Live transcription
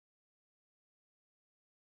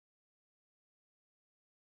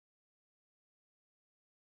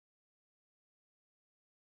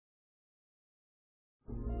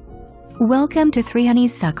Welcome to 3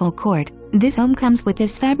 Honeysuckle Court. This home comes with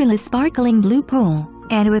this fabulous sparkling blue pool,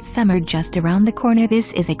 and with summer just around the corner,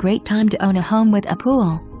 this is a great time to own a home with a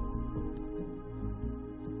pool.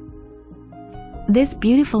 This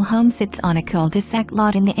beautiful home sits on a cul-de-sac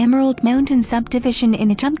lot in the Emerald Mountain subdivision in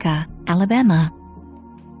WETUMPKA, Alabama.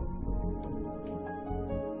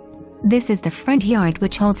 This is the front yard,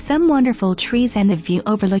 which holds some wonderful trees and the view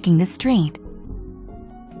overlooking the street.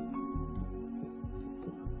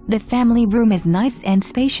 The family room is nice and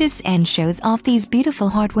spacious and shows off these beautiful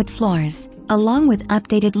hardwood floors, along with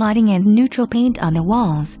updated lighting and neutral paint on the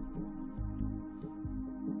walls.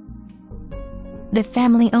 The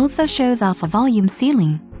family also shows off a volume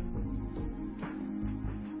ceiling,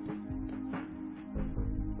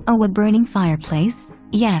 a wood-burning fireplace,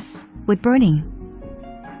 yes, wood-burning.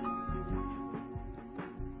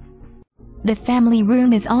 The family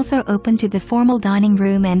room is also open to the formal dining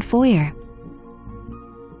room and foyer.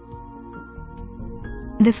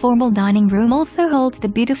 The formal dining room also holds the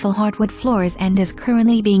beautiful hardwood floors and is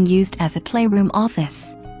currently being used as a playroom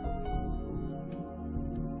office.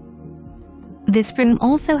 This room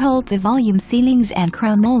also holds the volume ceilings and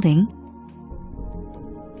crown molding.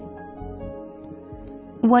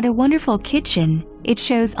 What a wonderful kitchen! It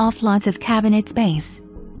shows off lots of cabinet space.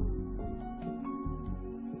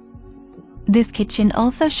 This kitchen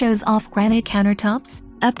also shows off granite countertops,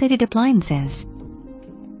 updated appliances,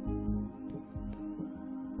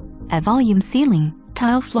 a volume ceiling,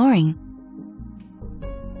 tile flooring,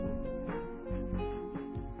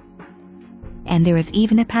 and there is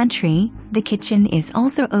even a pantry. The kitchen is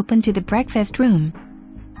also open to the breakfast room.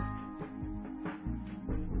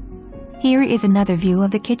 Here is another view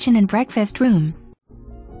of the kitchen and breakfast room.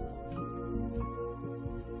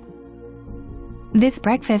 This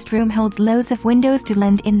breakfast room holds loads of windows to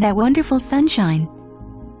lend in that wonderful sunshine.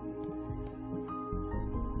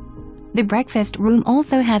 The breakfast room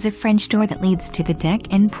also has a French door that leads to the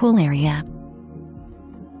deck and pool area.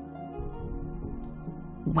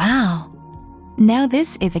 Wow! Now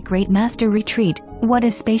this is a great master retreat. What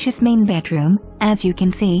a spacious main bedroom. As you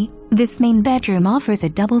can see, this main bedroom offers a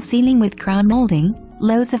double ceiling with crown molding,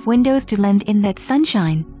 loads of windows to lend in that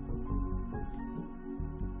sunshine,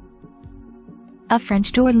 a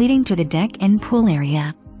French door leading to the deck and pool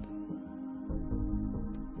area.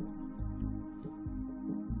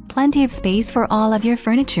 Plenty of space for all of your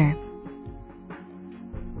furniture.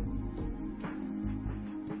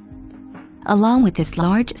 Along with this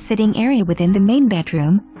large sitting area within the main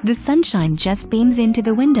bedroom, the sunshine just beams into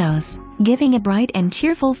the windows, giving a bright and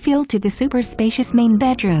cheerful feel to the super spacious main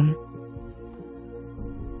bedroom.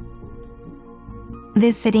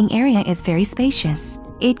 This sitting area is very spacious.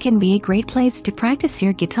 It can be a great place to practice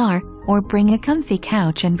your guitar, or bring a comfy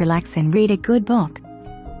couch and relax and read a good book.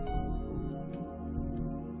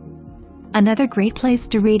 Another great place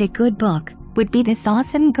to read a good book would be this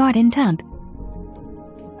awesome garden tub.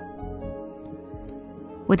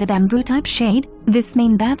 With a bamboo-type shade, this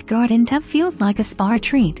main bath garden tub feels like a spa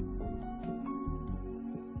treat.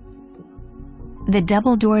 The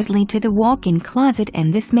double doors lead to the walk-in closet,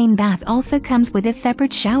 and this main bath also comes with a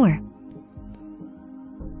separate shower.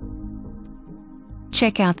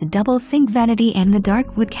 Check out the double sink vanity and the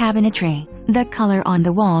dark wood cabinetry. The color on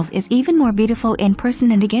the walls is even more beautiful in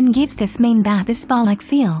person and again gives this main bath a spa-like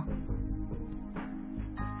feel.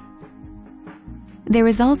 There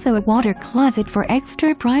is also a water closet for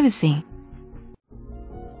extra privacy.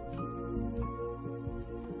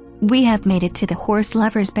 We have made it to the horse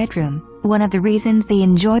lover's bedroom. One of the reasons they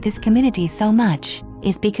enjoy this community so much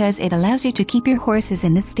is because it allows you to keep your horses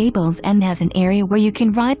in the stables and has an area where you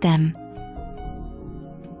can ride them.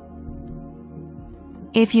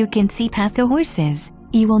 If you can see past the horses,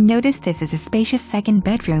 you will notice this is a spacious second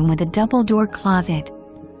bedroom with a double door closet.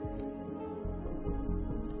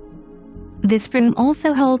 This room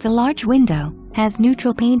also holds a large window, has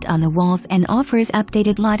neutral paint on the walls and offers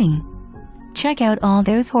updated lighting. Check out all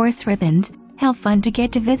those horse ribbons. How fun to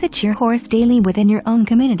get to visit your horse daily within your own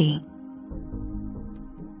community.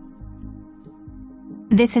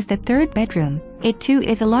 This is the third bedroom. It too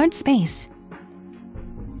is a large space.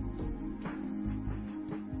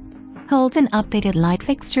 Holds an updated light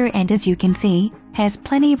fixture and, as you can see, has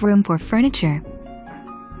plenty of room for furniture.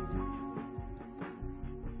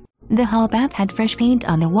 The hall bath had fresh paint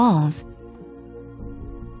on the walls.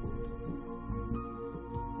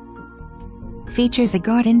 Features a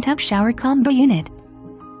garden tub shower combo unit.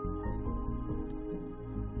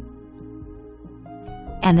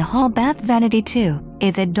 And the hall bath vanity too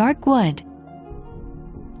is a dark wood.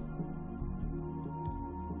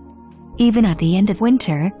 Even at the end of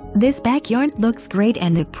winter, this backyard looks great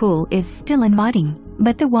and the pool is still inviting.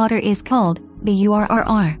 but the water is cold.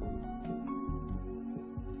 Burrr.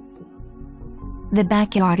 The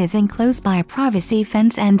backyard is enclosed by a privacy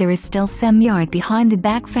fence and there is still some yard behind the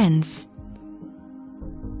back fence.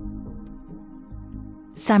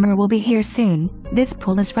 Summer will be here soon. This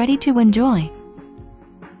pool is ready to enjoy.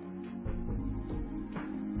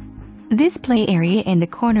 This play area in the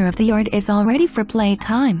corner of the yard is all ready for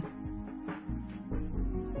playtime.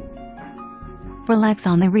 Relax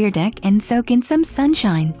on the rear deck and soak in some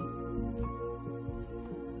sunshine.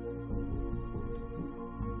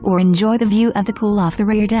 Or enjoy the view of the pool off the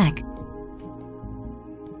rear deck.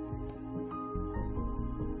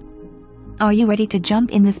 Are you ready to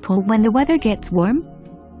jump in this pool when the weather gets warm?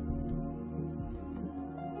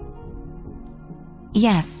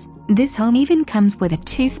 Yes, this home even comes with a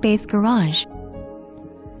 2-space garage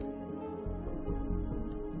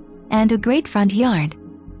and a great front yard.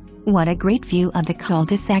 What a great view of the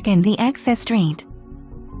cul-de-sac and the access street.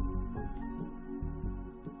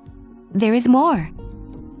 There is more.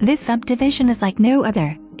 This subdivision is like no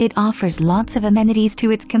other. It offers lots of amenities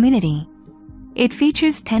to its community. It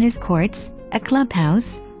features tennis courts, a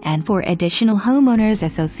clubhouse, and for additional homeowners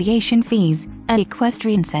association fees, an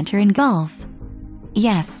equestrian center and golf.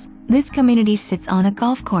 Yes, this community sits on a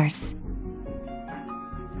golf course.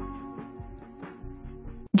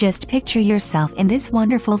 Just picture yourself in this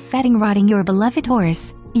wonderful setting riding your beloved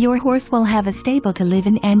horse. Your horse will have a stable to live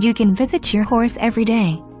in and you can visit your horse every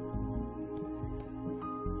day.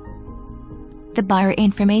 The buyer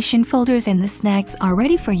information folders and the snacks are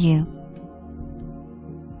ready for you.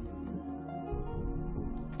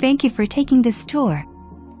 Thank you for taking this tour.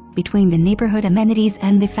 Between the neighborhood amenities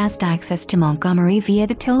and the fast access to Montgomery via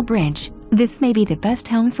the Toll Bridge, this may be the best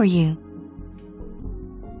home for you.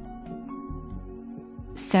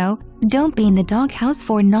 So, don't be in the doghouse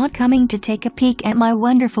for not coming to take a peek at my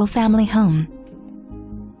wonderful family home.